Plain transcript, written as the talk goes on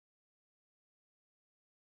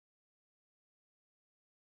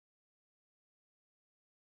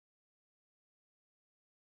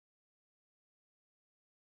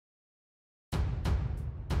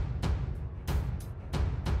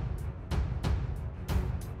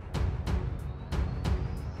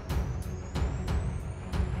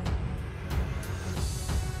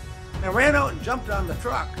I ran out and jumped on the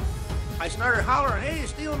truck. I started hollering, "Hey, you're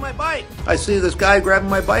stealing my bike." I see this guy grabbing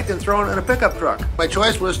my bike and throwing it in a pickup truck. My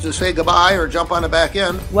choice was to say goodbye or jump on the back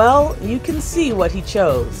end. Well, you can see what he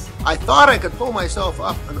chose. I thought I could pull myself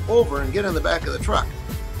up and over and get in the back of the truck,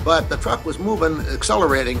 but the truck was moving,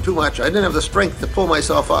 accelerating too much. I didn't have the strength to pull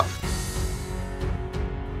myself up.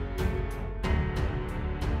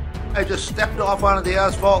 I just stepped off onto the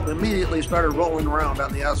asphalt and immediately started rolling around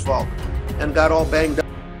on the asphalt and got all banged up.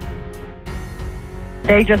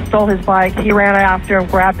 They just stole his bike. He ran after him,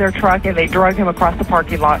 grabbed their truck, and they dragged him across the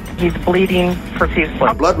parking lot. He's bleeding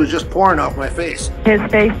profusely. Blood was just pouring out my face. His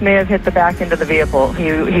face may have hit the back end of the vehicle.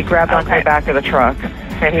 He grabbed onto the back of the truck,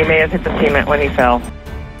 and he may have hit the cement when he fell.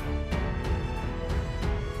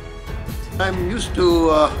 I'm used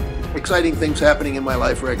to exciting things happening in my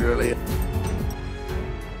life regularly.